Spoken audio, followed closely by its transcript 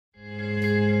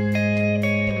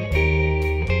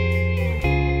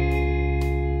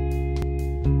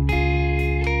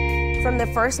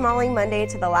first Modeling Monday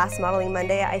to the last Modeling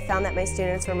Monday, I found that my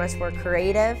students were much more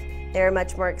creative. They were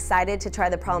much more excited to try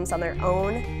the problems on their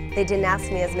own. They didn't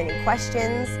ask me as many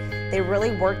questions. They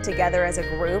really worked together as a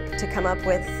group to come up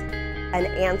with an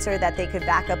answer that they could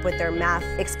back up with their math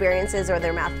experiences or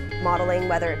their math modeling,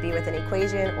 whether it be with an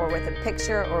equation or with a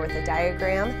picture or with a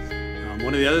diagram.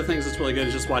 One of the other things that's really good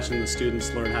is just watching the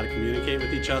students learn how to communicate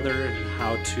with each other and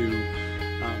how to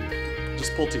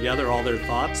just pull together all their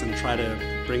thoughts and try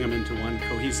to bring them into one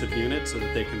cohesive unit so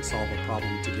that they can solve a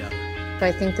problem together.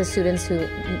 I think the students who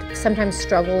sometimes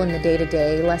struggle in the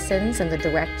day-to-day lessons and the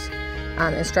direct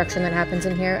instruction that happens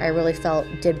in here, I really felt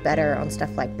did better on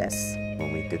stuff like this.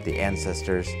 When we did the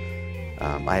ancestors,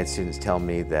 I had students tell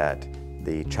me that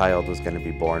the child was going to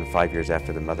be born 5 years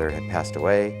after the mother had passed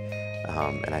away.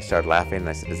 And I started laughing and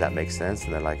I said, does that make sense?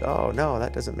 And they're like, oh no,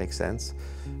 that doesn't make sense.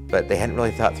 But they hadn't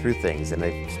really thought through things, and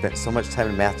they spent so much time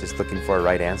in math just looking for a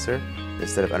right answer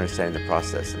instead of understanding the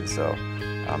process. And so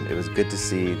it was good to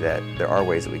see that there are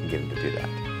ways that we can get them to do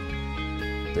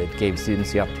that. It gave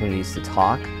students the opportunities to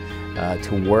talk,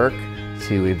 to work,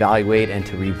 to evaluate and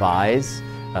to revise.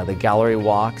 The gallery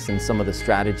walks and some of the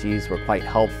strategies were quite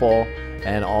helpful,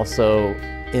 and also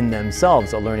in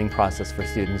themselves a learning process for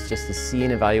students just to see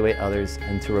and evaluate others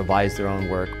and to revise their own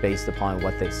work based upon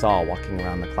what they saw walking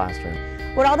around the classroom.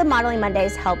 What all the Modeling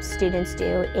Mondays help students do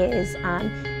is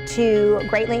to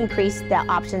greatly increase the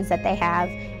options that they have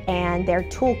and their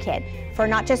toolkit for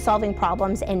not just solving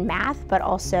problems in math, but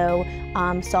also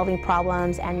solving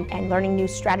problems and learning new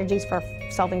strategies for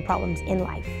solving problems in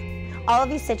life. All of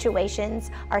these situations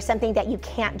are something that you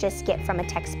can't just get from a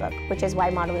textbook, which is why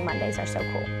Modeling Mondays are so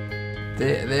cool.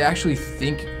 They actually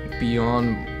think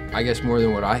beyond, I guess, more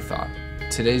than what I thought.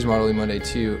 Today's Modeling Monday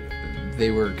too,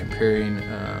 they were comparing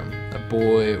a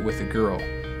boy with a girl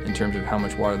in terms of how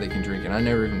much water they can drink, and I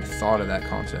never even thought of that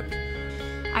concept.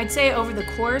 I'd say over the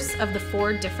course of the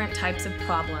 4 different types of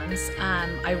problems,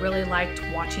 I really liked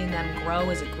watching them grow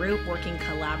as a group, working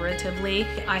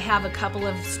collaboratively. I have a couple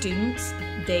of students,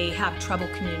 they have trouble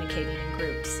communicating in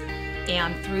groups.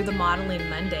 And through the Modeling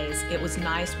Mondays, it was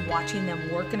nice watching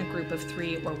them work in a group of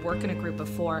 3 or work in a group of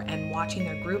 4 and watching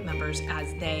their group members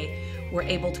as they were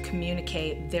able to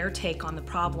communicate their take on the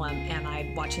problem,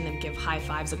 and watching them give high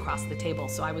fives across the table.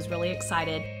 So I was really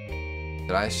excited.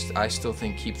 I still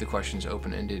think keep the questions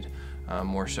open-ended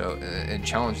more so and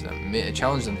challenge them.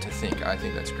 Challenge them to think. I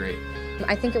think that's great.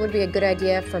 I think it would be a good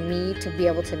idea for me to be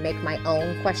able to make my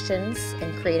own questions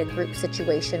and create a group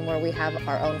situation where we have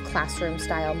our own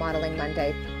classroom-style Modeling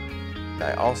Monday.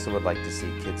 I also would like to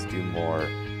see kids do more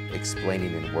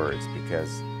explaining in words,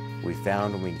 because we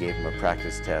found when we gave them a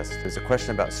practice test, there's a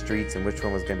question about streets and which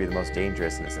one was going to be the most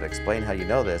dangerous, and it said, explain how you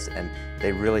know this, and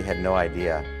they really had no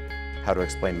idea how to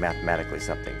explain mathematically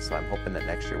something. So I'm hoping that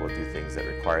next year we'll do things that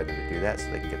require them to do that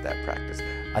so they can get that practice.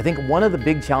 I think one of the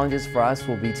big challenges for us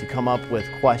will be to come up with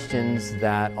questions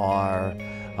that are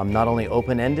not only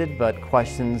open-ended, but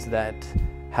questions that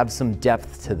have some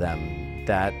depth to them,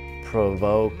 that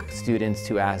provoke students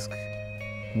to ask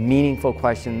meaningful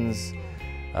questions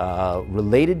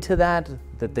related to that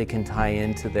they can tie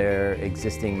into their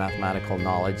existing mathematical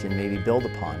knowledge and maybe build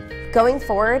upon. Going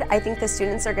forward, I think the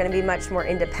students are going to be much more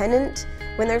independent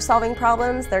when they're solving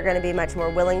problems. They're going to be much more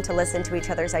willing to listen to each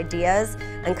other's ideas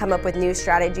and come up with new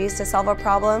strategies to solve a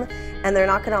problem. And they're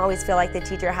not going to always feel like the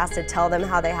teacher has to tell them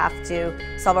how they have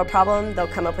to solve a problem. They'll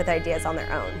come up with ideas on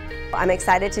their own. I'm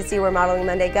excited to see where Modeling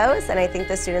Monday goes, and I think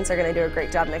the students are going to do a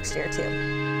great job next year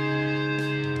too.